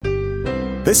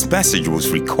This message was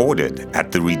recorded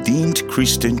at the Redeemed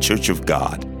Christian Church of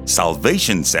God,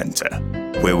 Salvation Center,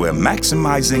 where we're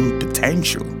maximizing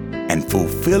potential and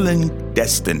fulfilling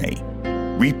destiny.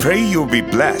 We pray you'll be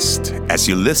blessed as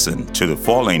you listen to the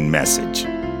following message.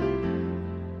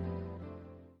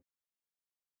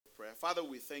 Father,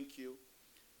 we thank you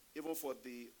even for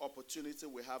the opportunity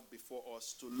we have before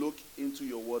us to look into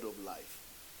your word of life.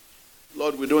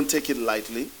 Lord, we don't take it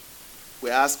lightly.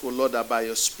 We ask, O Lord, that by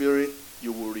your Spirit,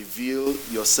 you will reveal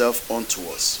yourself unto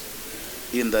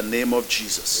us. In the name of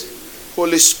Jesus.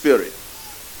 Holy Spirit,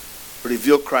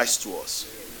 reveal Christ to us.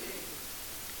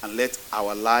 And let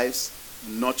our lives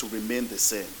not remain the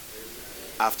same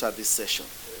after this session.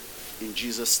 In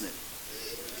Jesus' name.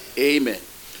 Amen.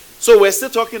 So we're still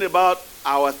talking about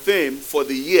our theme for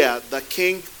the year, the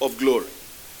King of Glory.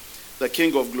 The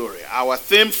King of Glory. Our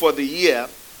theme for the year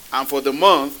and for the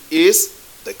month is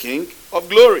the King of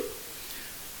Glory.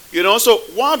 You know, so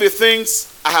one of the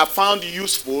things I have found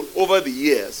useful over the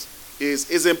years is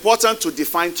it's important to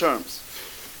define terms.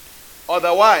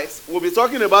 Otherwise, we'll be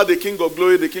talking about the King of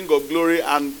Glory,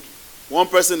 and one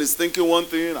person is thinking one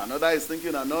thing, another is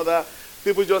thinking another.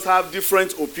 People just have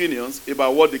different opinions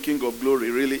about what the King of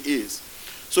Glory really is.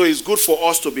 So it's good for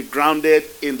us to be grounded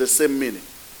in the same meaning.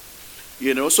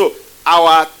 You know, so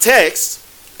our text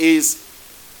is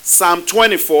Psalm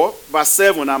 24, verse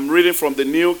 7. I'm reading from the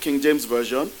New King James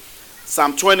Version.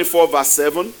 Psalm 24, verse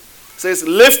 7 says,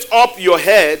 "Lift up your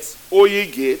heads, O ye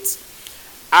gates,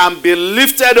 and be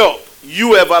lifted up,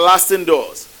 you everlasting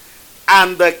doors,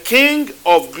 and the King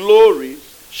of Glory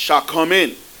shall come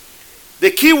in."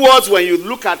 The key words when you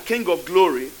look at King of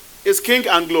Glory is King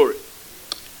and Glory.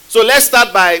 So let's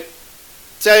start by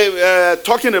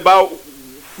talking about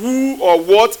who or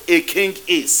what a king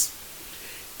is.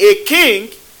 A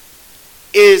king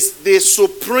is the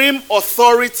supreme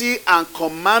authority and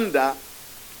commander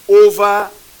over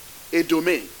a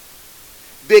domain.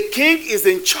 The king is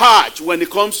in charge when it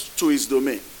comes to his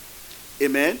domain.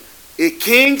 Amen. A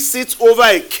king sits over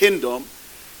a kingdom,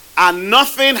 and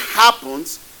nothing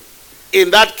happens in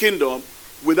that kingdom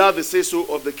without the say-so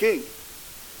of the king.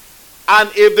 And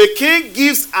if the king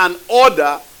gives an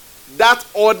order, that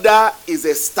order is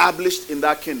established in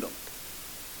that kingdom.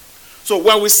 So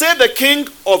when we say the King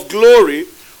of Glory,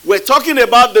 we're talking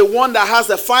about the one that has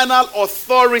the final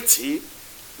authority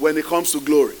when it comes to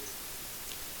glory.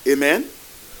 Amen?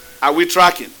 Are we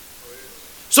tracking?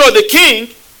 So the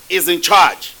king is in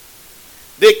charge.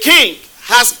 The king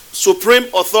has supreme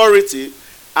authority,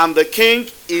 and the king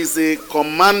is a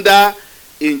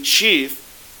commander-in-chief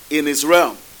in his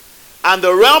realm. And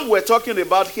the realm we're talking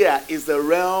about here is the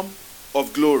realm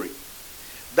of glory.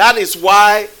 That is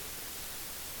why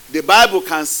the Bible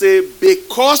can say,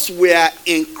 because we are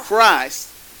in Christ,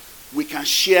 we can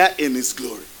share in his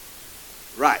glory.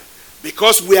 Right.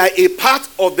 Because we are a part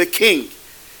of the king.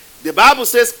 The Bible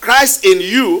says Christ in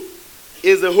you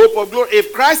is the hope of glory.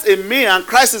 If Christ in me and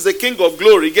Christ is the King of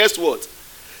Glory, guess what?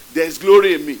 There is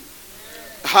glory in me.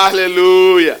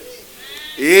 Hallelujah.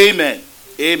 Amen.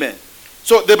 Amen.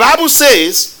 So the Bible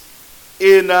says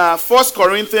in 1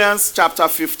 Corinthians chapter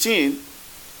 15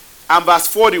 and verse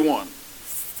 41.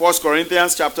 1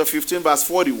 Corinthians chapter 15 verse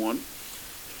 41.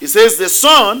 It says, "The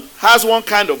sun has one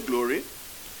kind of glory,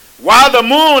 while the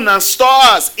moon and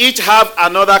stars each have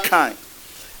another kind.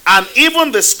 And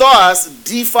even the stars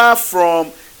differ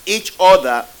from each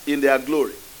other in their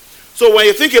glory." So when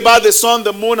you think about the sun,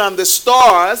 the moon, and the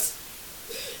stars,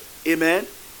 amen,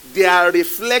 they are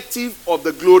reflective of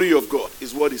the glory of God,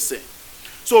 is what he's saying.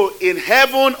 So in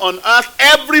heaven, on earth,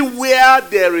 everywhere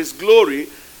there is glory,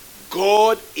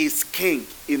 God is king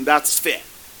in that sphere.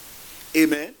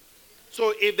 Amen.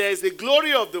 So if there is the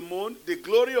glory of the moon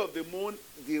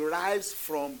derives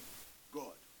from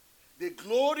God. The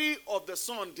glory of the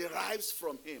sun derives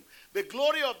from him. The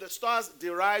glory of the stars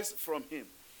derives from him.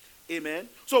 Amen.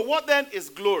 So what then is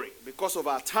glory? Because of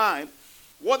our time,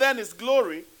 what then is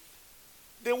glory?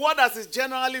 The word that is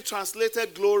generally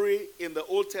translated glory in the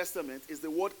Old Testament is the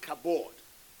word kabod.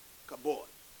 Kabod.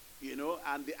 You know,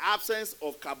 and the absence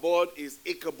of kabod is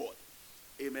Ichabod.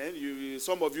 Amen.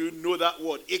 Some of you know that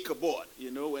word, Ichabod. You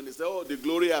know, when they say, "Oh, the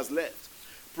glory has left."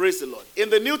 Praise the Lord.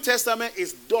 In the New Testament,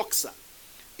 it's doxa.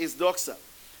 It's doxa.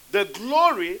 The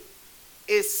glory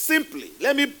is simply,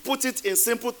 let me put it in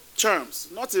simple terms,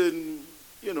 not in,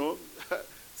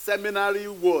 seminary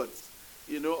words.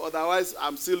 Otherwise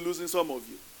I'm still losing some of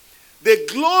you. The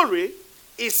glory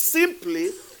is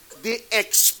simply the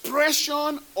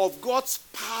expression of God's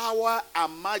power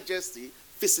and majesty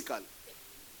physically.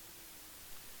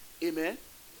 Amen.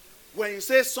 When you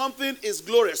say something is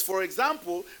glorious, for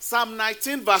example, Psalm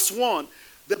 19 verse 1,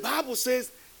 The Bible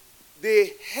says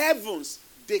the heavens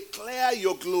declare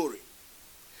your glory.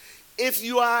 If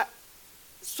you are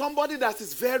somebody that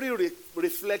is very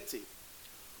reflective,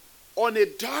 on a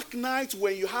dark night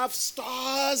when you have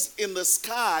stars in the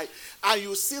sky and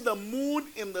you see the moon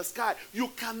in the sky, you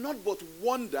cannot but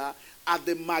wonder at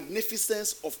the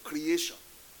magnificence of creation.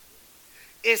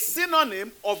 A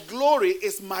synonym of glory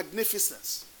is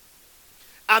magnificence.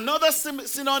 Another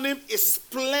synonym is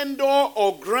splendor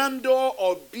or grandeur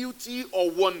or beauty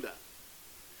or wonder.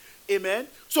 Amen.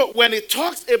 So when it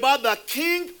talks about the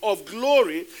King of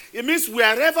glory, it means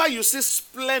wherever you see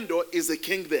splendor is a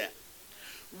king there.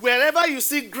 Wherever you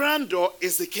see grandeur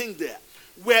is a king there.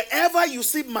 Wherever you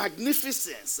see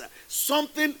magnificence,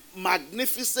 something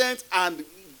magnificent and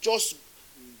just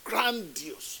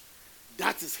grandiose,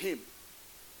 that is him.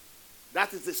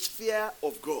 That is the sphere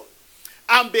of God.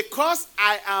 And because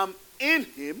I am in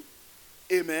him,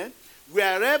 amen,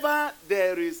 wherever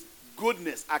there is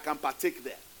goodness, I can partake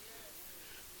there.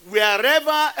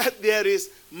 Wherever there is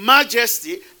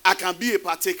majesty, I can be a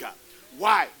partaker.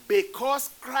 Why? Because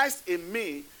Christ in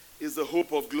me is the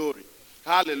hope of glory.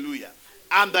 Hallelujah.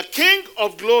 And the King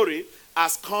of glory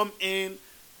has come in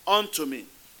unto me.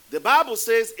 The Bible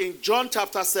says in John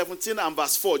chapter 17 and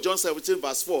verse 4, John 17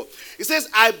 verse 4, it says,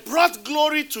 I brought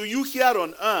glory to you here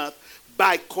on earth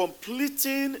by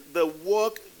completing the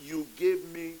work you gave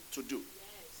me to do.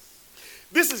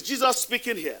 This is Jesus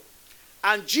speaking here.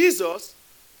 And Jesus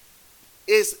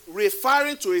is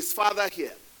referring to his Father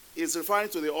here. He's referring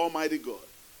to the Almighty God.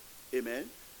 Amen.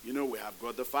 You know, we have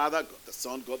God the Father, God the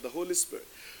Son, God the Holy Spirit.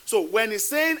 So when he's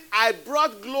saying, I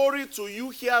brought glory to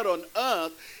you here on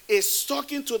earth, he's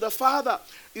talking to the Father.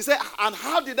 He said, and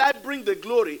how did I bring the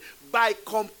glory? By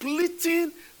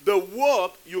completing the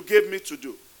work you gave me to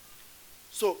do.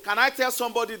 So can I tell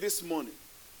somebody this morning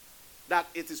that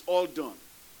it is all done?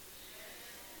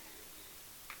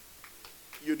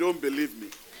 You don't believe me.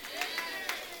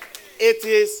 It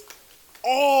is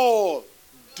all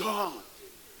done.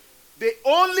 The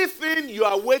only thing you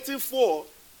are waiting for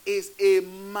is a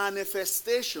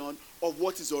manifestation of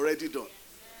what is already done.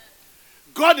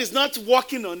 God is not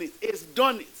working on it. He's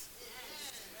done it.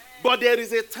 But there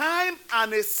is a time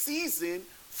and a season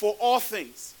for all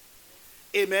things.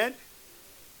 Amen.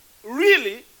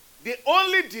 Really, the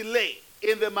only delay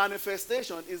in the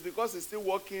manifestation is because he's still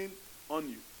working on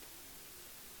you.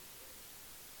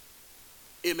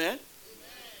 Amen.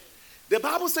 The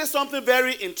Bible says something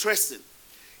very interesting.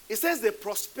 It says the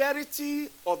prosperity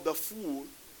of the fool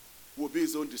will be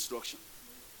his own destruction.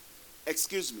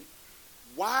 Excuse me.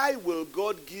 Why will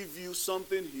God give you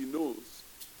something he knows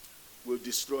will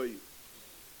destroy you?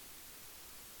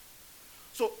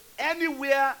 So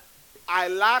anywhere I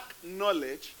lack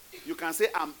knowledge, you can say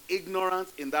I'm ignorant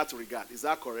in that regard. Is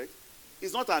that correct?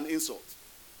 It's not an insult.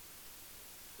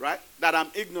 Right? That I'm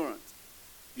ignorant.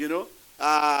 You know?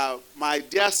 My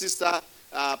dear sister,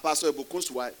 Pastor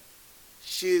Ebukun's wife,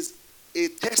 she's a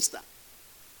tester.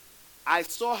 I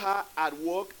saw her at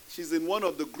work. She's in one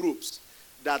of the groups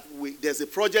that there's a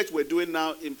project we're doing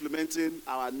now implementing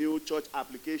our new church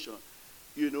application.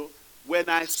 You know, when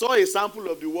I saw a sample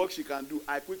of the work she can do,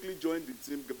 I quickly joined the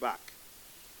team back.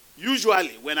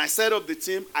 Usually, when I set up the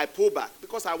team, I pull back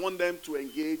because I want them to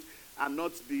engage and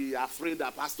not be afraid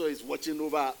that pastor is watching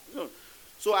over. You know.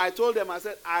 So I told them, I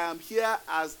said, I am here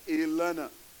as a learner.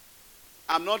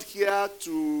 I'm not here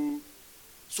to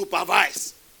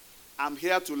supervise. I'm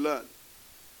here to learn.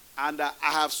 And I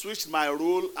have switched my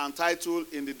role and title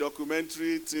in the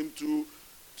documentary team to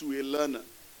a learner.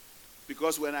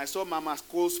 Because when I saw Mama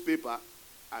Cole's paper,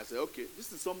 I said, okay,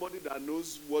 this is somebody that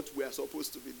knows what we are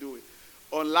supposed to be doing.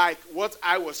 Unlike what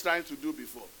I was trying to do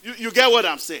before. You get what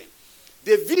I'm saying?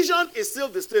 The vision is still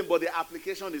the same, but the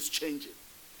application is changing.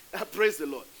 Praise the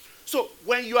Lord. So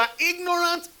when you are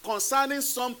ignorant concerning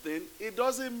something,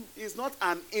 it's not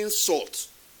an insult.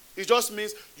 It just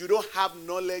means you don't have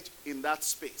knowledge in that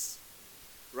space.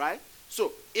 Right?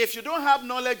 So if you don't have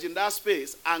knowledge in that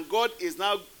space and God is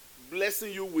now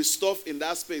blessing you with stuff in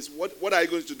that space, what are you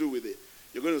going to do with it?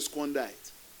 You're going to squander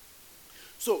it.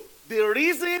 So the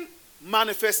reason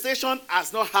manifestation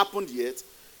has not happened yet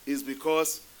is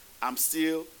because I'm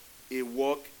still a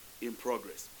work in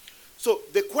progress. So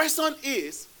the question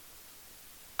is,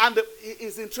 and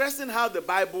it's interesting how the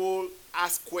Bible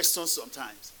asks questions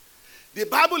sometimes. The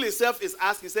Bible itself is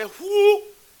asking, say, who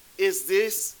is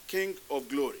this King of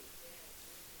glory?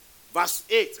 Verse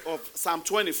 8 of Psalm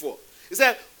 24. It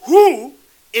said, who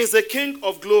is the King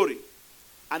of glory?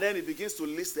 And then it begins to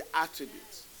list the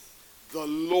attributes. The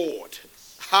Lord.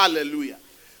 Hallelujah.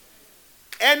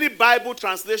 Any Bible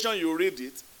translation you read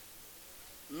it,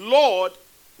 Lord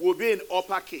will be in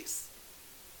uppercase.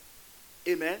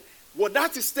 Amen. What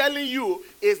that is telling you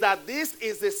is that this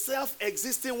is the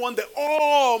self-existing one, the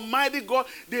Almighty God,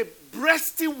 the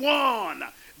breasty one,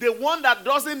 the one that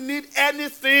doesn't need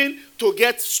anything to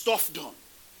get stuff done.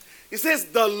 It says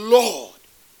the Lord,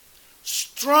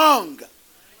 strong,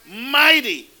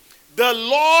 mighty, the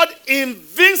Lord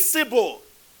invincible.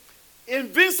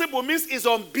 Invincible means is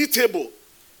unbeatable.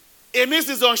 It means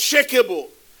is unshakable.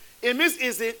 It means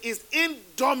is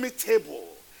indomitable.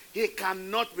 He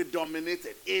cannot be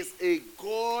dominated. Is a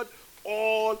God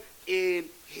all in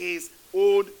his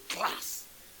own class.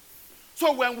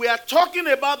 So when we are talking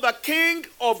about the King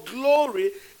of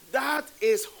Glory, that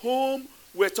is whom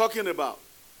we're talking about.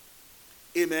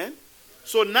 Amen.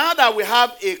 So now that we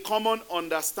have a common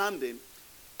understanding,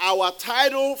 our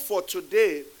title for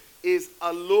today is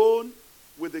Alone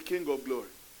with the King of Glory.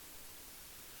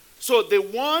 So the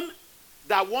one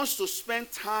that wants to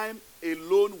spend time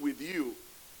alone with you,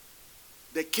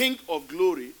 the King of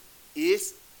Glory,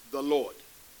 is the Lord.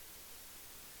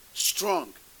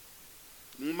 Strong,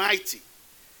 mighty,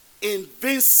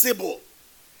 invincible.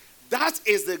 That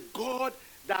is the God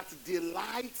that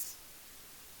delights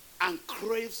and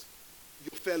craves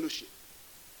your fellowship.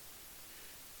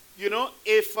 You know,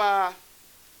 if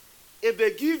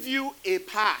they give you a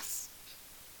pass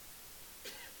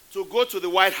to go to the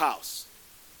White House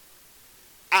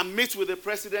and meet with the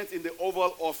president in the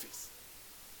Oval Office,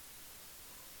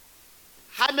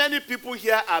 how many people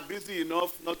here are busy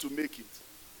enough not to make it?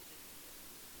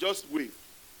 Just wave.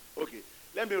 Okay,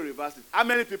 let me reverse it. How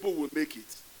many people will make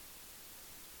it?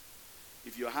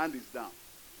 If your hand is down,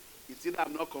 it's either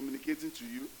I'm not communicating to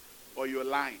you or you're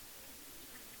lying.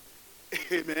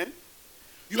 Amen.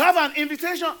 You have an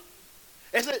invitation.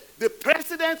 It said, the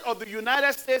President of the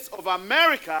United States of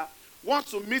America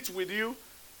wants to meet with you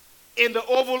in the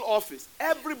Oval Office.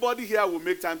 Everybody here will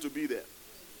make time to be there.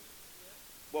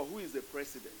 But who is the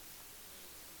president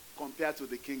compared to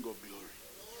the King of Glory?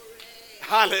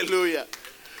 Hallelujah.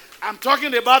 I'm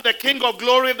talking about the King of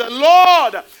Glory, the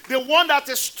Lord, the one that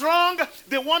is strong,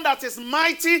 the one that is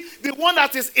mighty, the one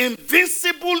that is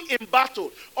invincible in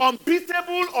battle,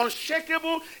 unbeatable,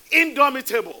 unshakable,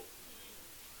 indomitable,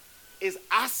 is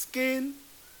asking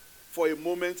for a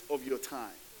moment of your time.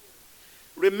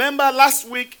 Remember last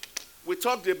week we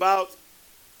talked about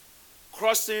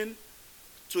crossing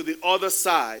to the other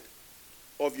side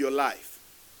of your life.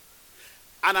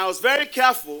 And I was very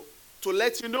careful to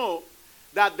let you know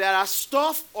that there are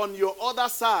stuff on your other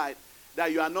side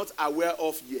that you are not aware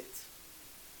of yet.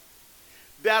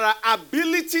 There are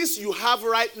abilities you have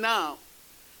right now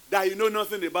that you know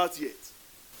nothing about yet.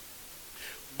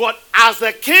 But as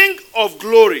the King of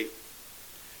Glory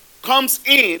comes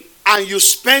in and you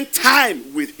spend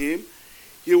time with him,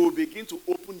 he will begin to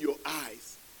open your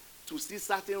eyes to see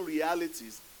certain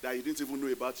realities that you didn't even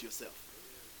know about yourself.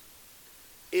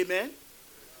 Amen?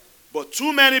 But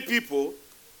too many people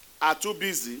are too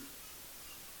busy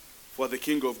for the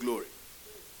King of Glory.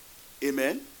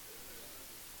 Amen?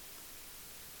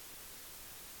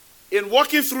 In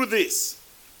walking through this,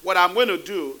 what I'm going to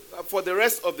do for the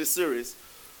rest of the series,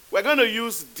 we're going to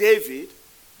use David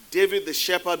the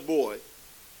shepherd boy,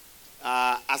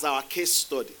 as our case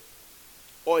study,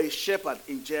 or a shepherd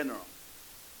in general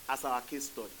as our case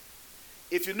study.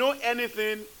 If you know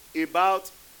anything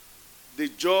about the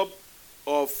job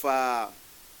of a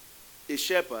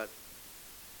shepherd,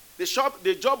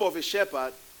 the job of a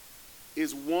shepherd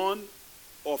is one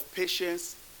of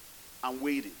patience and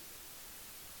waiting.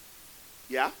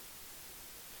 Yeah?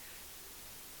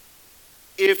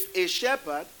 If a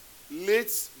shepherd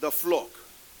leads the flock,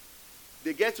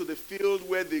 they get to the field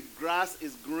where the grass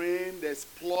is green, there's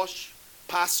plush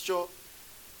pasture,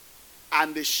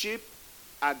 and the sheep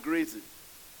are grazing.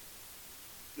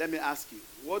 Let me ask you,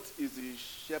 what is the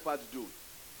shepherd doing?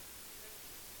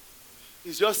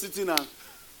 He's just sitting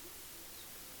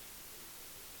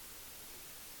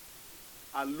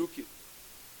and looking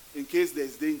in case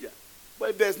there's danger. But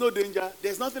if there's no danger,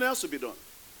 there's nothing else to be done.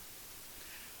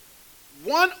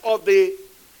 One of the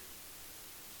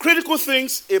critical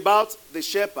things about the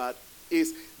shepherd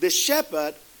is the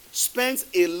shepherd spends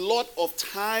a lot of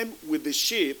time with the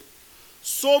sheep,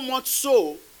 so much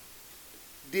so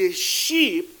the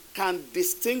sheep can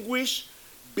distinguish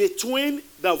between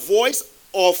the voice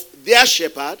of their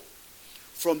shepherd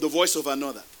from the voice of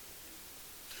another.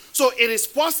 So it is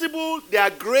possible they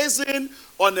are grazing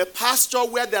on a pasture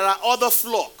where there are other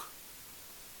flock.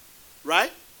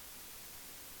 Right?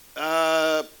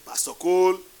 Pastor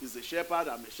Cole is a shepherd,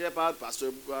 I'm a shepherd,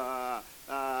 Pastor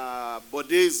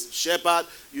Bode is shepherd,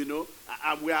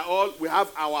 and we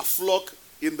have our flock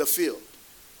in the field.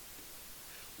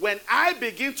 When I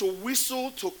begin to whistle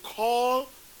to call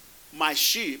my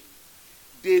sheep,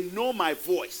 they know my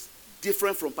voice,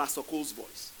 different from Pastor Cole's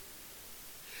voice.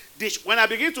 When I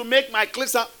begin to make my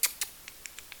clicks up,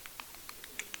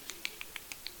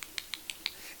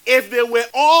 if they were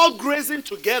all grazing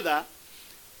together,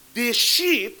 the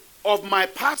sheep of my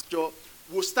pasture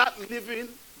will start leaving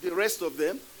the rest of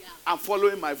them and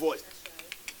following my voice.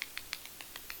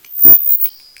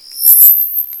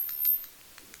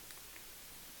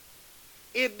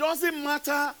 It doesn't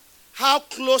matter how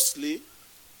closely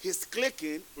his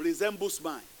clicking resembles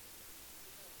mine.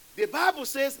 The Bible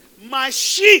says, my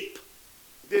sheep,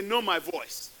 they know my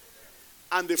voice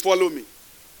and they follow me.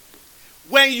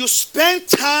 When you spend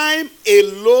time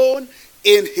alone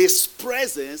in his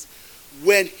presence,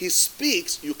 when he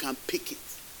speaks, you can pick it.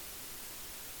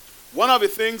 One of the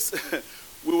things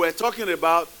we were talking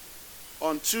about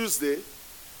on Tuesday,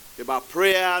 about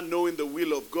prayer, knowing the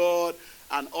will of God,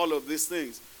 and all of these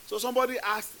things. So somebody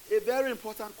asked a very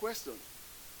important question.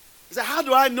 He said, how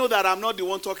do I know that I'm not the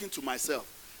one talking to myself?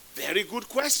 Very good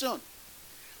question.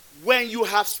 When you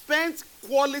have spent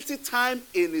quality time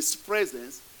in his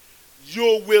presence,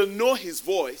 you will know his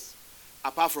voice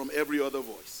apart from every other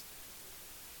voice.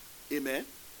 Amen?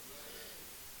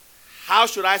 How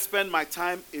should I spend my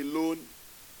time alone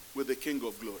with the King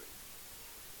of Glory?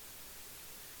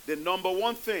 The number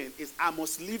one thing is I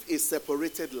must live a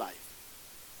separated life.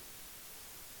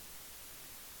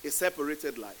 A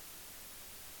separated life.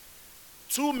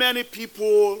 Too many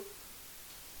people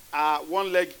are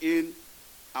one leg in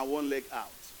and one leg out.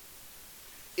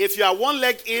 If you are one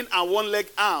leg in and one leg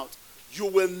out, you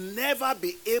will never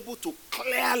be able to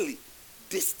clearly,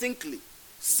 distinctly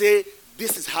say,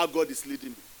 this is how God is leading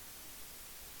me.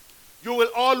 You will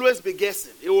always be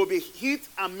guessing. It will be hit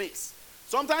and miss.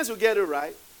 Sometimes you get it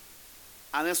right,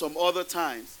 and then some other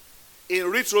times, in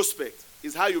retrospect,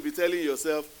 is how you'll be telling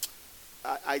yourself,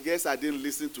 I guess I didn't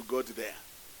listen to God there.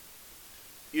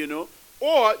 You know?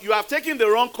 Or you have taken the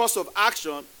wrong course of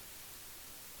action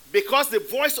because the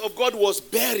voice of God was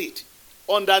buried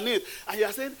underneath. And you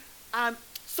are saying, and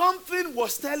something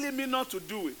was telling me not to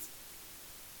do it.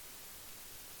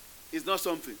 It's not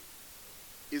something.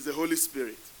 It's the Holy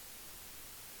Spirit.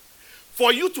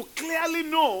 For you to clearly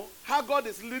know how God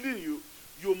is leading you,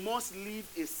 you must live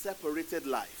a separated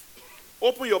life.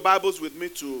 Open your Bibles with me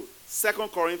to 2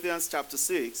 Corinthians chapter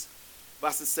 6,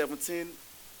 verses 17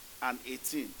 and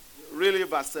 18. Really,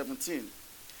 verse 17.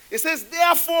 It says,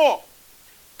 therefore,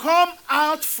 come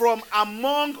out from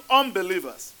among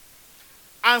unbelievers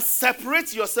and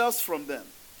separate yourselves from them,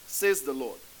 says the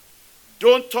Lord.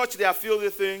 Don't touch their filthy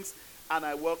things, and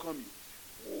I welcome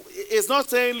you. It's not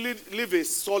saying live a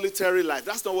solitary life.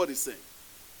 That's not what it's saying.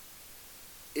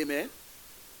 Amen?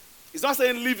 It's not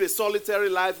saying live a solitary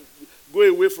life, go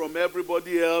away from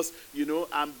everybody else, you know,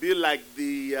 and be like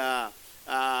the,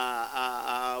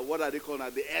 what are they called now?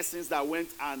 The essence that went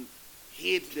and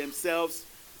hid themselves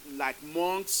like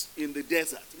monks in the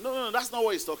desert. No, that's not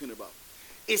what he's talking about.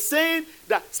 It's saying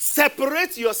that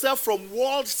separate yourself from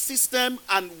world system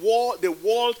and the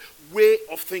world way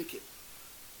of thinking.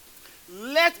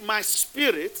 Let my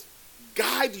spirit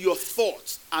guide your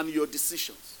thoughts and your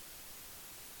decisions.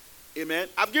 Amen.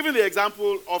 I've given the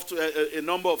example of a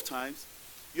number of times.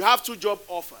 You have two job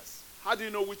offers. How do you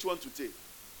know which one to take?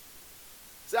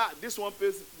 Say, this one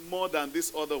pays more than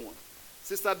this other one.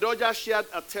 Sister Doja shared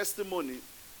a testimony,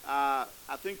 I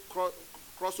think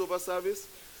crossover service.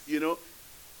 You know,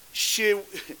 she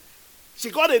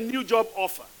got a new job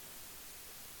offer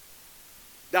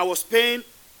that was paying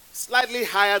slightly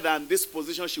higher than this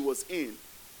position she was in.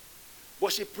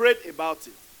 But she prayed about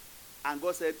it. And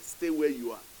God said, stay where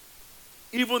you are.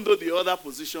 Even though the other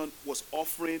position was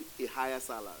offering a higher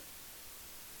salary.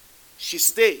 She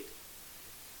stayed.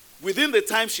 Within the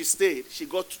time she stayed, she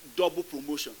got double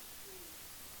promotion.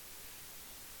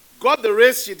 Got the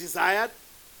raise she desired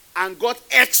and got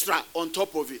extra on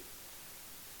top of it.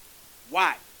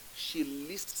 Why? She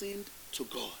listened to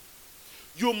God.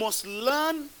 You must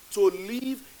learn to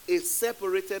live a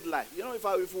separated life. You know,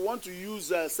 if we want to use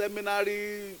a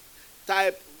seminary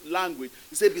type language,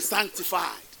 you say be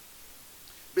sanctified.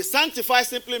 Be sanctified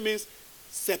simply means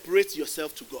separate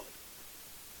yourself to God.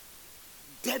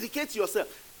 Dedicate yourself.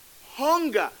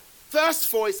 Hunger, thirst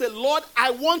for it. Say, Lord,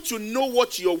 I want to know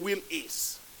what your will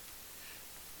is.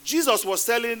 Jesus was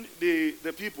telling the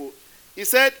people, he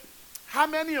said, how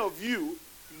many of you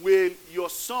will your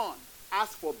son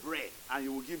ask for bread and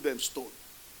you will give them stone?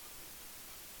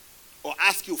 Or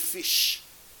ask you fish,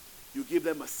 you give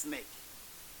them a snake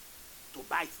to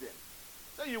bite them?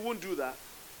 So you won't do that.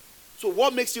 So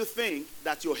what makes you think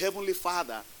that your heavenly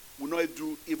Father will not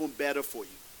do even better for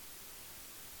you?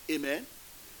 Amen.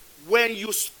 When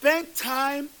you spend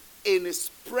time in his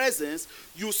presence,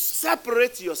 you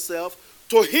separate yourself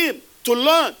to him, to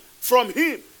learn from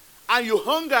him. And you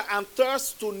hunger and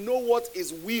thirst to know what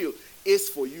his will is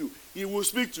for you. He will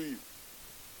speak to you.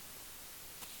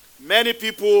 Many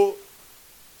people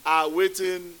are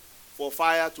waiting for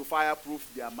fire to fireproof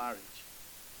their marriage.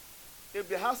 If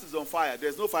the house is on fire,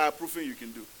 there's no fireproofing you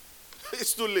can do.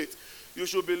 It's too late. You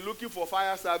should be looking for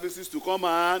fire services to come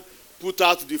and put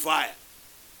out the fire.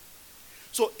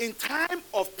 So in time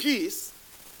of peace,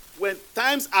 when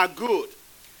times are good,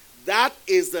 that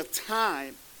is the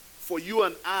time for you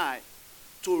and I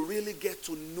to really get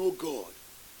to know God.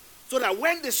 So that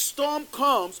when the storm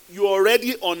comes, you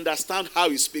already understand how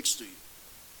he speaks to you.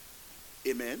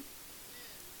 Amen.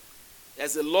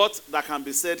 There's a lot that can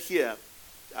be said here,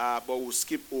 but we'll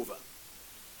skip over.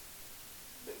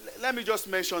 Let me just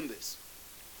mention this.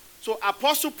 So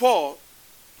Apostle Paul,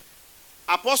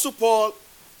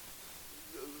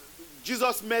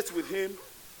 Jesus met with him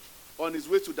on his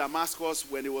way to Damascus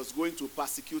when he was going to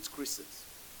persecute Christians.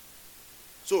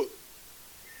 So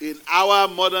in our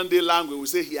modern day language, we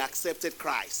say he accepted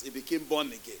Christ. He became born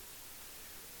again.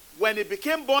 When he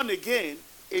became born again,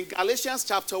 in Galatians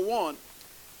chapter 1,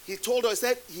 he told us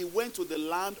that he went to the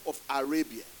land of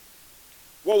Arabia.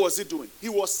 What was he doing? He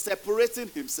was separating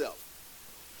himself.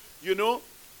 You know,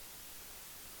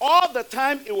 all the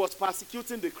time he was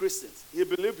persecuting the Christians, he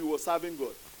believed he was serving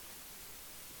God.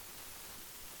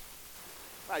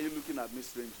 Why are you looking at me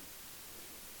strangely?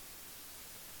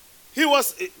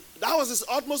 That was his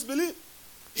utmost belief.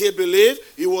 He believed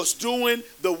he was doing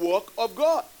the work of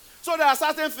God. So there are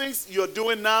certain things you're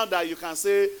doing now that you can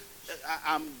say,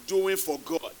 I'm doing for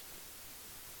God.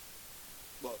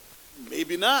 But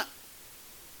maybe not.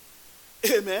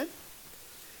 Amen.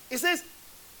 It says,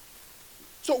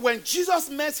 so when Jesus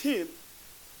met him,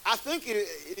 I think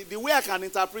the way I can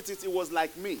interpret it, it was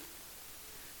like me.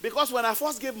 Because when I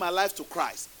first gave my life to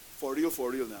Christ, for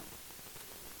real now.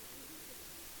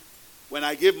 When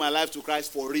I gave my life to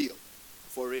Christ for real,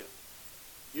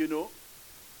 you know,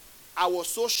 I was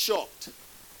so shocked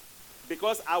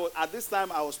because at this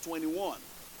time I was 21.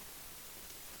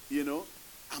 You know,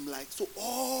 I'm like, so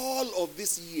all of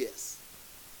these years,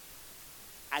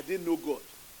 I didn't know God.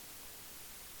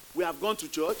 We have gone to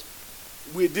church.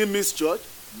 We didn't miss church.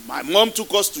 My mom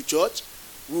took us to church.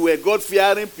 We were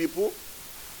God-fearing people.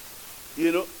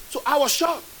 You know, so I was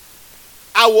shocked.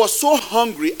 I was so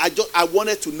hungry, I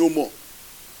wanted to know more.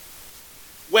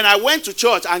 When I went to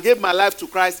church and gave my life to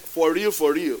Christ for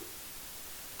real,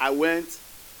 I went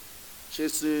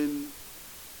chasing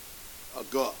a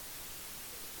girl.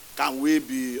 Can we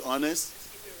be honest?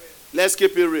 Let's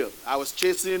keep it real. I was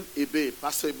chasing a babe.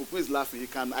 Pastor Ibukun is laughing. He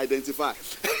can identify.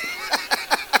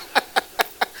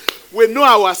 We know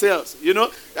ourselves. You know,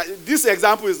 this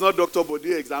example is not Dr.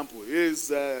 Bodi's example.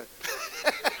 It's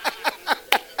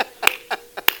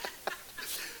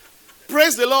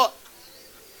praise the Lord.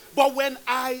 But when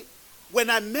I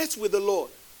met with the Lord,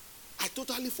 I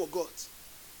totally forgot.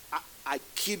 I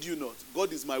kid you not.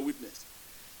 God is my witness.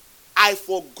 I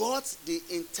forgot the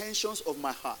intentions of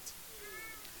my heart.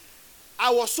 I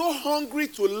was so hungry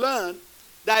to learn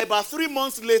that about 3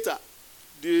 months later,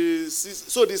 the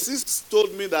sis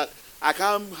told me that I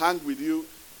can't hang with you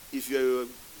if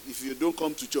you don't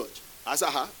come to church. I said,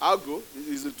 I'll go.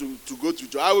 Is it to go to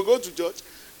church? I will go to church.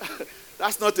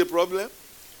 That's not a problem.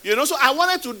 You know, so I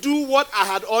wanted to do what I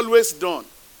had always done.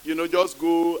 You know, just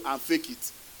go and fake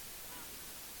it.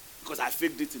 Because I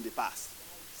faked it in the past.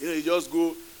 You know, you just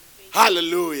go,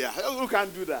 hallelujah. Who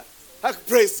can do that?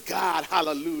 Praise God,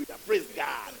 hallelujah. Praise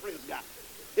God, praise God.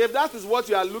 If that is what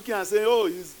you are looking and saying, oh,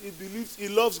 he believes, he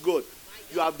loves God,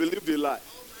 you have believed a lie.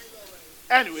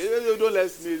 Anyway, don't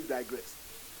let me digress.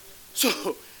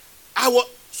 So,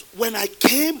 when I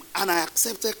came and I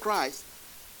accepted Christ,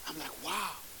 I'm like,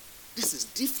 wow, this is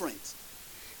different.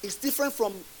 It's different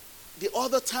from the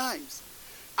other times.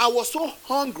 I was so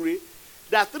hungry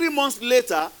that 3 months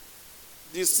later,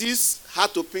 the sis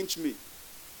had to pinch me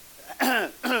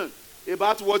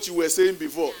about what you were saying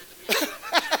before.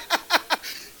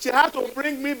 She had to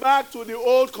bring me back to the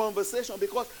old conversation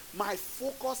because my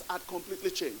focus had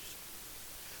completely changed.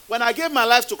 When I gave my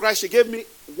life to Christ, she gave me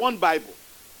one Bible.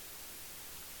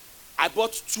 I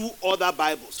bought 2 other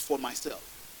Bibles for myself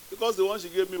because the one she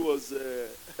gave me was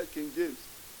King James.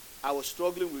 I was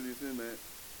struggling with the thing, man.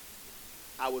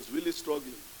 I was really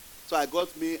struggling. So I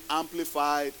got me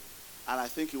Amplified, and I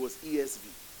think it was ESV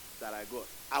that I got.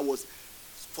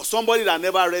 For somebody that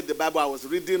never read the Bible, I was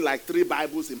reading like 3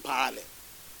 Bibles in parallel.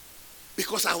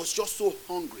 Because I was just so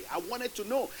hungry. I wanted to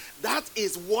know. That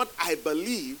is what I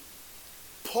believe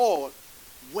Paul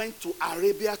went to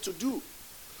Arabia to do?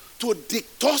 To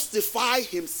detoxify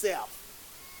himself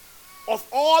of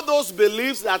all those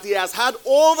beliefs that he has had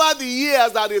over the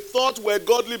years that he thought were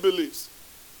godly beliefs.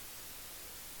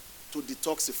 To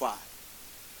detoxify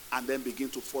and then begin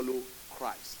to follow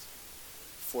Christ.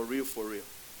 For real, for real.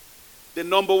 The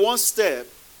number one step,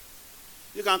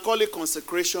 you can call it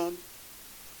consecration,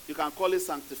 you can call it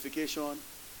sanctification.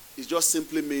 It just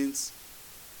simply means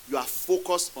you are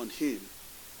focused on him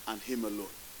and him alone.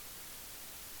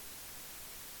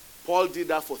 Paul did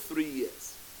that for 3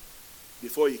 years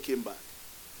before he came back.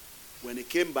 When he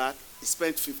came back, he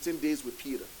spent 15 days with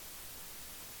Peter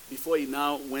before he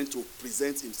now went to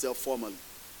present himself formally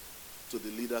to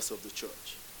the leaders of the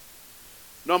church.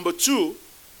 Number 2,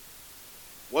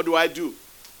 what do I do?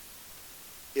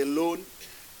 Alone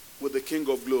with the King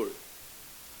of Glory.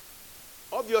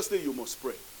 Obviously, you must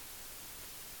pray.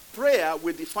 Prayer,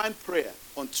 we define prayer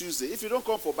on Tuesday. If you don't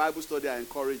come for Bible study, I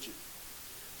encourage you.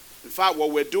 In fact,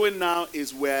 what we're doing now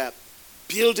is we're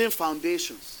building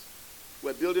foundations.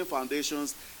 We're building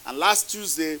foundations. And last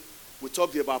Tuesday, we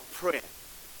talked about prayer.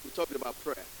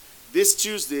 This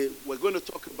Tuesday, we're going to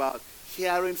talk about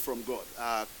hearing from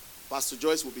God. Pastor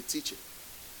Joyce will be teaching.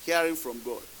 Hearing from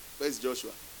God. Where's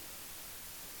Joshua?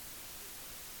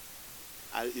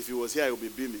 If he was here, he would be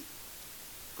beaming.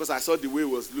 Because I saw the way he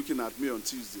was looking at me on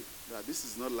Tuesday. This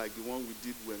is not like the one we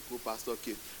did when co-pastor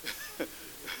came.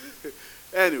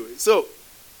 Anyway, so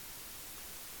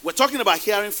we're talking about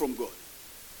hearing from God.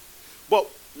 But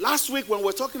last week when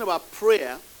we're talking about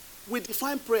prayer, we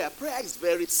defined prayer. Prayer is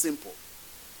very simple.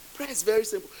 Prayer is very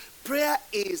simple. Prayer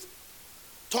is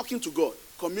talking to God,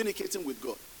 communicating with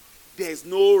God. There's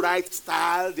no right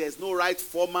style. There's no right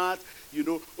format.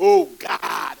 Oh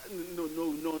God.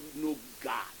 No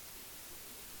God.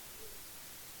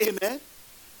 Amen.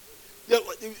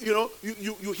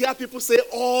 You hear people say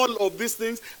all of these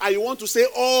things, and you want to say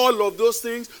all of those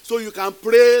things so you can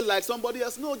pray like somebody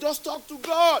else. No, just talk to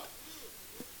God.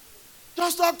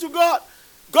 Just talk to God.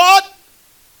 God,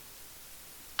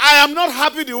 I am not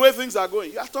happy the way things are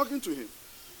going. You are talking to him.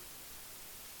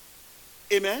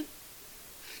 Amen.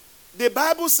 The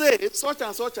Bible says such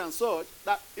and such and such,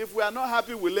 that if we are not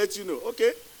happy, we'll let you know.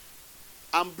 Okay,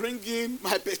 I'm bringing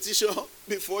my petition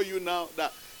before you now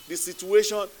that the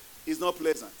situation is not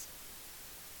pleasant.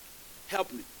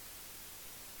 Help me.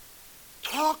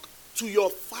 Talk to your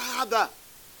Father.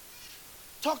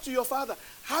 Talk to your Father.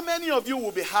 How many of you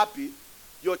will be happy?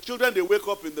 Your children, they wake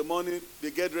up in the morning,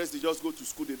 they get dressed, they just go to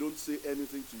school, they don't say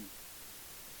anything to you.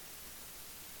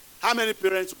 How many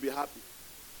parents will be happy?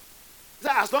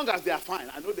 As long as they are fine.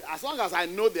 As long as I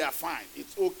know they are fine,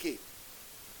 it's okay.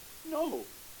 No.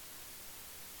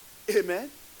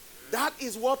 Amen. That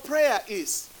is what prayer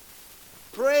is.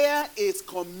 Prayer is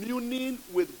communing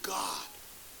with God.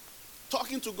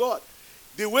 Talking to God.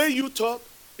 The way you talk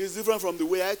is different from the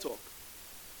way I talk.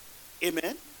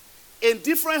 Amen. In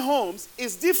different homes,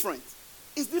 it's different.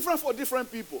 It's different for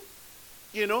different people.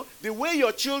 The way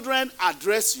your children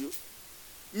address you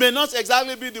may not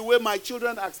exactly be the way my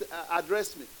children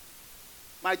address me.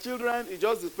 My children, it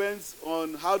just depends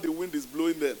on how the wind is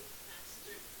blowing them.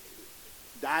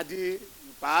 Daddy,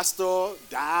 pastor,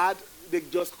 dad, they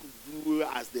just do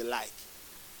as they like.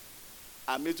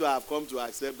 And me too, I have come to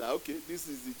accept that, okay, this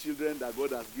is the children that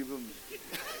God has given me.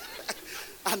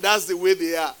 And that's the way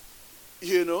they are.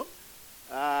 They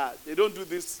don't do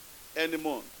this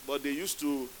anymore. But they used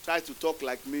to try to talk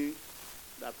like me,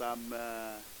 that I'm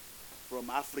from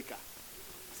Africa.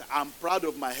 So I'm proud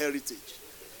of my heritage.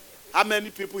 How many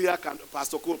people here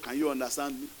Pastor Cole, can you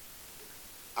understand me?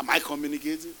 Am I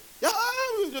communicating? Yeah.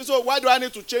 So why do I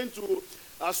need to change to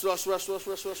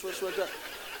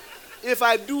if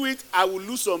I do it, I will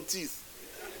lose some teeth.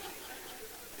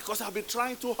 Because I've been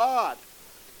trying too hard.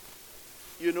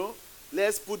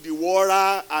 Let's put the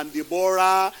wara and the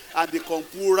bora and the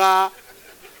kompura.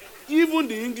 Even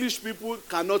the English people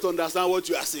cannot understand what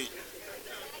you are saying.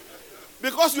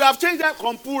 Because you have changed that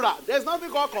kompura. There's nothing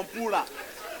called kompura.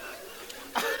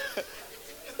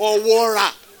 Or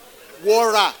wara.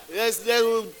 Wara. Let's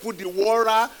put the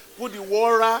wara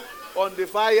on the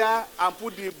fire and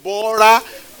put the bora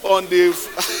on the...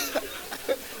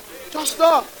 Just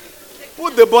stop.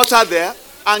 Put the butter there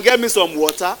and get me some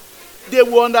water. They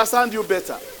will understand you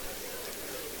better.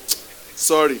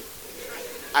 Sorry.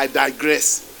 I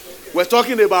digress. We're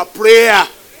talking about prayer.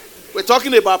 We're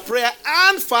talking about prayer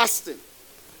and fasting.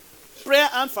 Prayer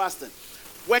and fasting.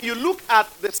 When you look at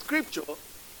the scripture,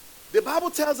 the Bible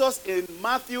tells us in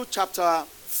Matthew chapter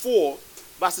 4,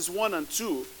 verses 1 and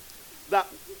 2, that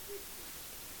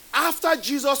after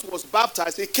Jesus was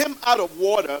baptized, he came out of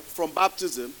water from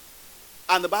baptism,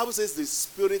 And the Bible says the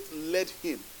Spirit led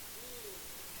him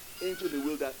into the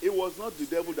wilderness. It was not the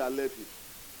devil that led him.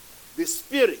 The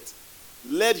Spirit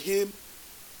led him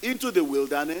into the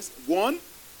wilderness. 1,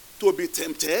 to be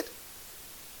tempted.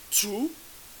 2,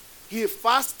 he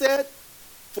fasted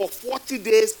for 40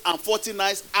 days and 40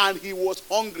 nights, and he was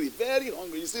hungry, very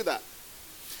hungry. You see that?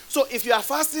 So if you are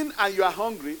fasting and you are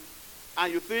hungry,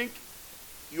 and you think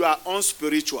you are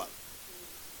unspiritual,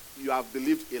 you have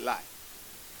believed a lie.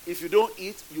 If you don't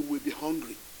eat, you will be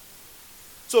hungry.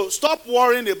 So stop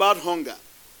worrying about hunger.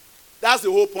 That's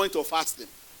the whole point of fasting,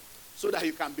 so that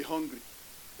you can be hungry.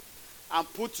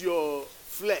 And put your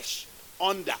flesh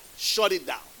under, shut it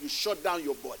down. You shut down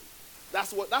your body.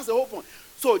 That's the whole point.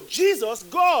 So Jesus,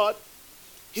 God,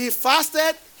 he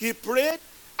fasted, he prayed,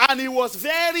 and he was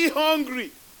very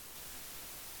hungry.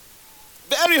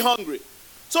 Very hungry.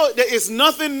 So there is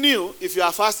nothing new if you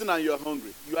are fasting and you are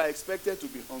hungry. You are expected to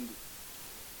be hungry.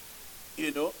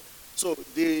 You know? So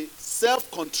the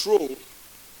self-control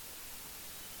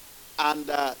and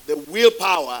the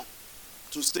willpower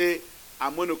to say,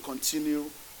 I'm going to continue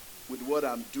with what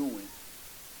I'm doing,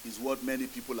 is what many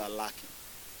people are lacking.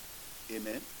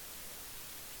 Amen?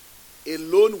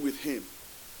 Alone with him,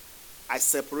 I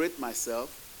separate myself.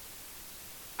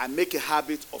 I make a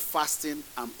habit of fasting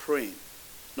and praying.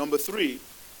 Number 3,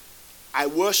 I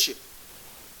worship.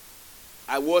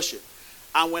 I worship.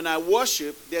 And when I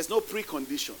worship, there's no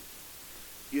precondition.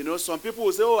 You know, some people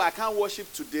will say, oh, I can't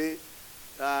worship today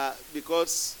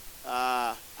because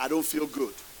I don't feel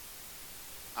good.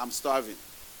 I'm starving.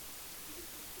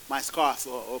 My scarf,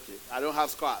 okay, I don't have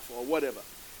scarf or whatever.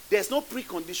 There's no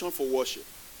precondition for worship.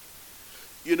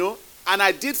 You know, and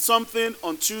I did something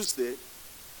on Tuesday.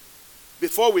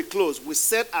 Before we close, we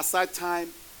set aside time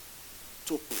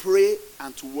to pray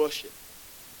and to worship.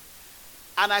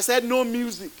 And I said no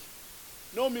music.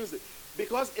 No music.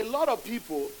 Because a lot of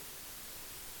people,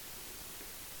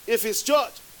 if it's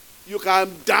church, you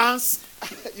can dance,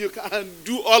 you can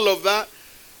do all of that.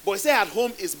 But say at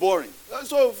home is boring.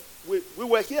 So we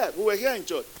were here in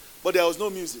church, but there was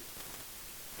no music.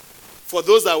 For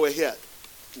those that were here,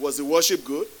 was the worship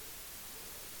good?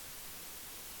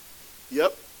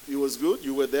 Yep, it was good.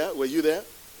 You were there. Were you there?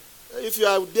 If you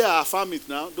are there, affirm it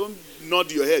now. Don't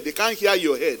nod your head. They can't hear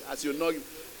your head as you nod.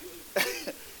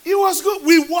 It was good.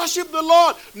 We worship the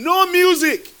Lord. No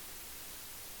music.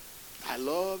 I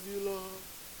love you, Lord.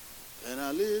 And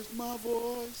I lift my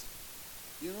voice,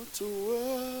 to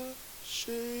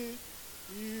worship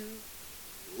you.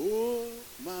 Oh,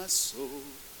 my soul,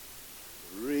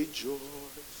 rejoice.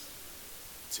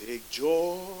 Take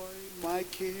joy, my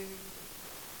King,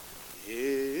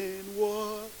 in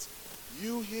what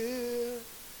you hear.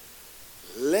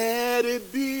 Let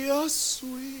it be a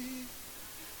sweet.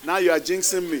 Now you are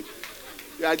jinxing me.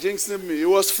 You are jinxing me. It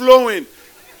was flowing.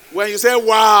 When you say,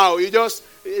 wow,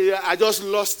 I just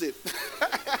lost it.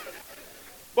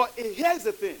 But here's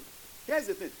the thing.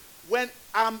 When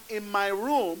I'm in my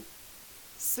room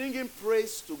singing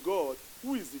praise to God,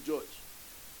 who is the judge?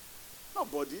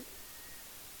 Nobody.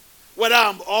 Whether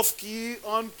I'm off key,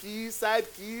 on key,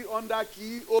 side key, under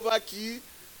key, over key,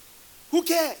 who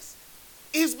cares?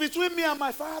 It's between me and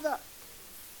my Father.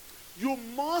 You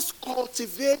must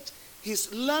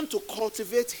learn to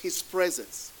cultivate his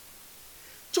presence.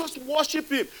 Just worship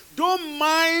him. Don't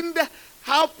mind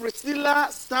how Priscilla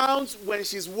sounds when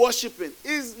she's worshiping.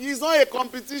 It's not a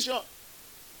competition.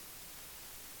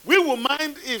 We will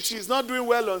mind if she's not doing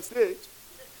well on stage.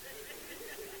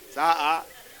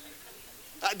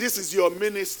 This is your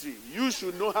ministry. You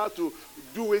should know how to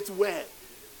do it well.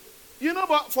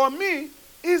 But for me,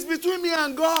 it's between me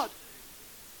and God.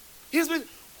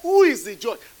 Who is the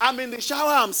judge? I'm in the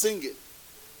shower, I'm singing.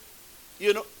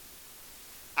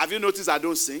 Have you noticed I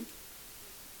don't sing?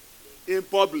 In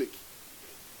public.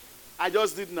 I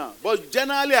just did now. But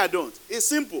generally I don't. It's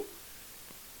simple.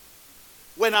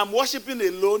 When I'm worshiping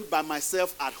alone by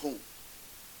myself at home,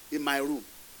 in my room,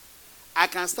 I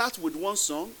can start with one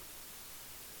song,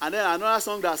 and then another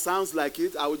song that sounds like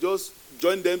it, I will just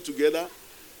join them together.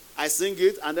 I sing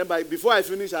it, and then before I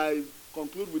finish, I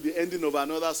conclude with the ending of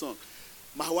another song.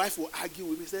 My wife will argue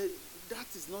with me, say, that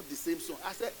is not the same song.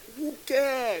 I said, who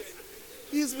cares?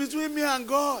 It's between me and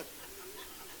God.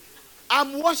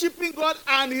 I'm worshiping God,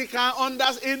 and he can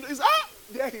understand.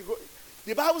 There he goes.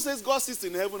 The Bible says God sits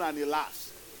in heaven and he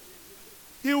laughs.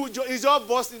 He just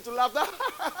bursts into laughter.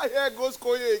 Here goes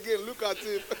Koye again. Look at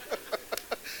him.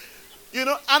 And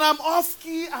I'm off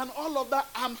key and all of that.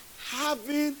 I'm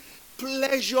having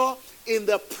pleasure in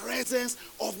the presence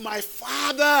of my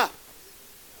Father.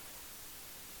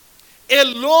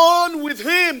 Alone with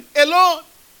him. Alone.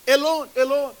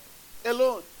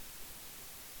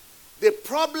 The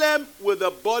problem with the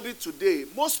body today,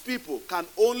 most people can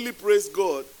only praise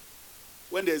God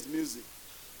when there's music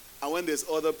and when there's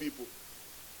other people.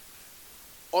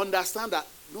 Understand that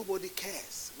nobody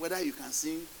cares whether you can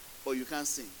sing or you can't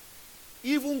sing.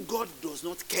 Even God does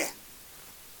not care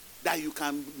that you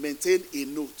can maintain a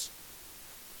note.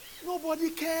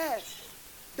 Nobody cares.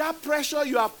 That pressure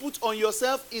you have put on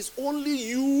yourself is only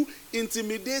you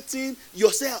intimidating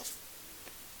yourself.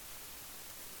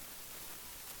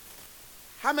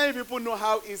 How many people know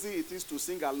how easy it is to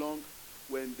sing along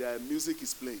when the music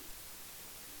is playing?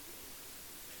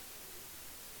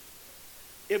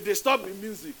 If they stop the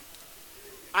music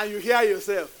and you hear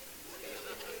yourself,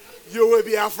 you will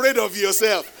be afraid of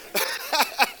yourself.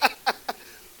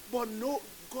 But no,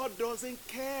 God doesn't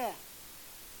care.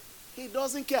 He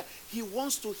doesn't care. He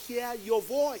wants to hear your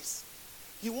voice.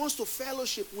 He wants to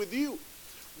fellowship with you.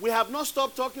 We have not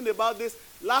stopped talking about this.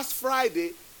 Last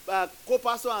Friday,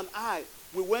 co-pastor and I,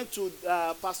 we went to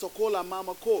Pastor Cole and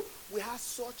Mama Cole. We had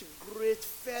such great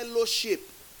fellowship.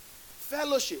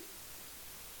 Fellowship.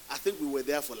 I think we were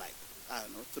there for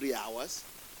 3 hours,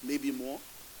 maybe more.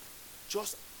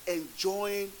 Just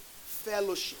enjoying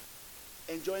fellowship.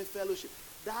 Enjoying fellowship.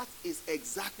 That is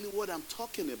exactly what I'm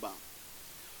talking about.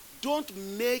 Don't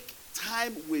make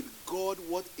time with God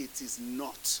what it is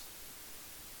not.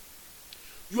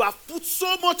 You have put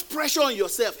so much pressure on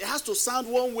yourself. It has to sound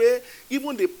one way.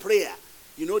 Even the prayer.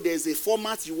 There's a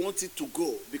format you want it to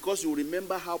go because you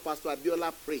remember how Pastor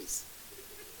Abiola prays.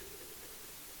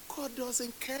 God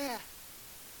doesn't care.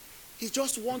 He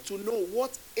just wants to know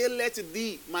what aileth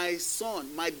thee, my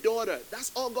son, my daughter.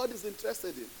 That's all God is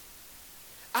interested in.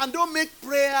 And don't make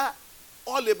prayer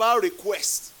all about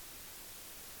request.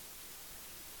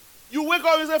 You wake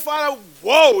up and say, Father,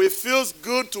 whoa, it feels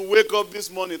good to wake up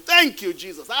this morning. Thank you,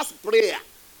 Jesus. That's prayer.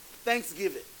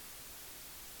 Thanksgiving.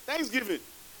 Thanksgiving.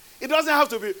 It doesn't have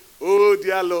to be, oh,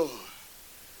 dear Lord,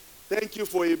 thank you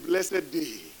for a blessed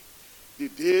day.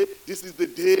 This is the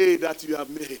day that you have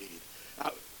made.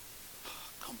 Come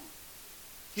on.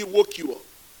 He woke you up.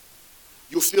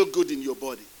 You feel good in your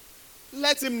body.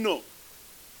 Let him know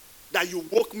that you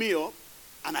woke me up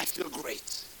and I feel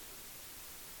great.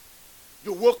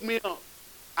 You woke me up.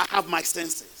 I have my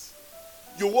senses.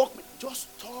 You woke me. Just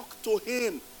talk to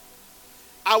him.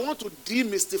 I want to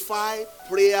demystify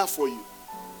prayer for you.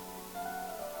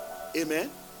 Amen?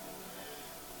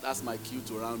 That's my cue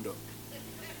to round up.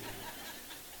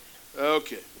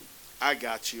 Okay. I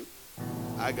got you.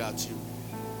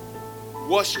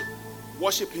 Worship.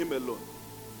 Worship him alone.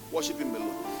 Worship him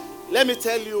alone. Let me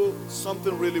tell you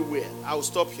something really weird. I will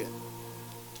stop here.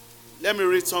 Let me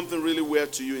read something really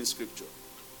weird to you in scripture.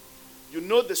 You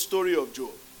know the story of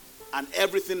Job and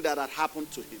everything that had happened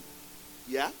to him.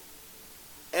 Yeah?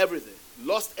 Everything.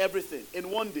 Lost everything in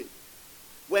one day.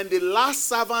 When the last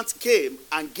servant came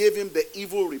and gave him the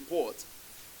evil report,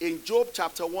 in Job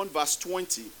chapter 1 verse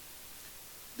 20,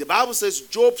 the Bible says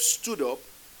Job stood up,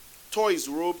 tore his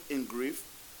robe in grief,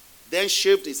 then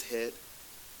shaved his head,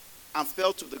 and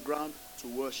fell to the ground to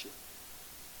worship.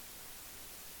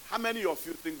 How many of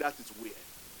you think that is weird?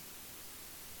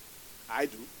 I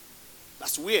do.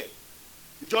 That's weird.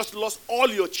 You just lost all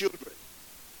your children.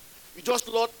 You just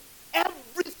lost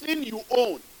everything you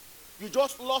own. You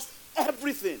just lost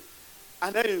everything.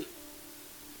 And then you,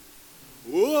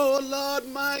 oh Lord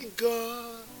my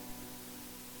God.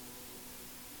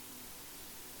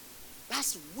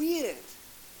 That's weird.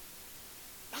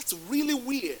 That's really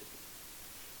weird.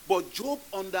 But Job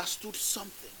understood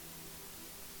something.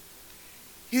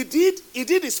 He did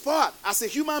his part as a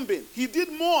human being. He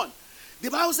did mourn. The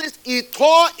Bible says he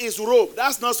tore his robe.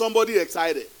 That's not somebody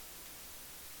excited.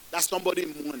 That's somebody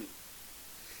mourning.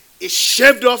 He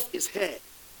shaved off his hair.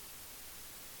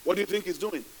 What do you think he's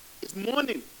doing? He's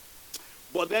mourning.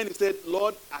 But then he said,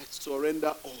 Lord, I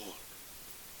surrender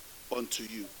all unto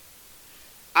you.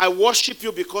 I worship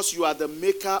you because you are the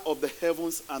maker of the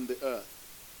heavens and the earth.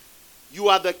 You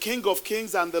are the King of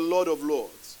kings and the Lord of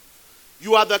lords.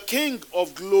 You are the King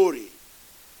of glory.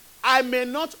 I may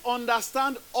not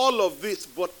understand all of this,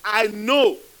 but I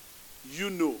know you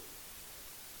know.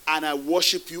 And I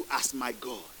worship you as my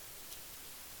God.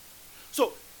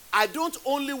 So, I don't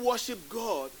only worship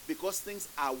God because things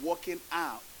are working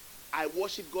out. I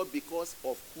worship God because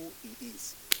of who he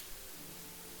is.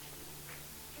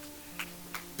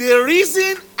 The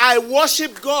reason I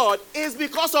worship God is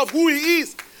because of who he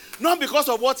is, not because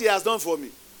of what he has done for me.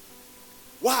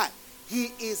 Why?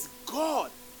 He is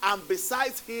God, and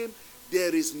besides him,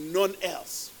 there is none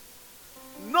else.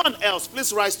 None else.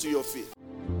 Please rise to your feet.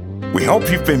 We hope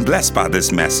you've been blessed by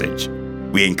this message.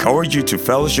 We encourage you to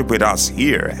fellowship with us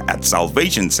here at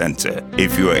Salvation Center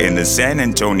if you are in the San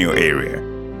Antonio area.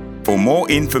 For more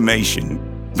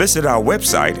information, visit our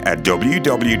website at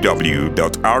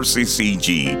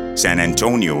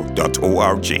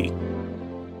www.rccgsanantonio.org.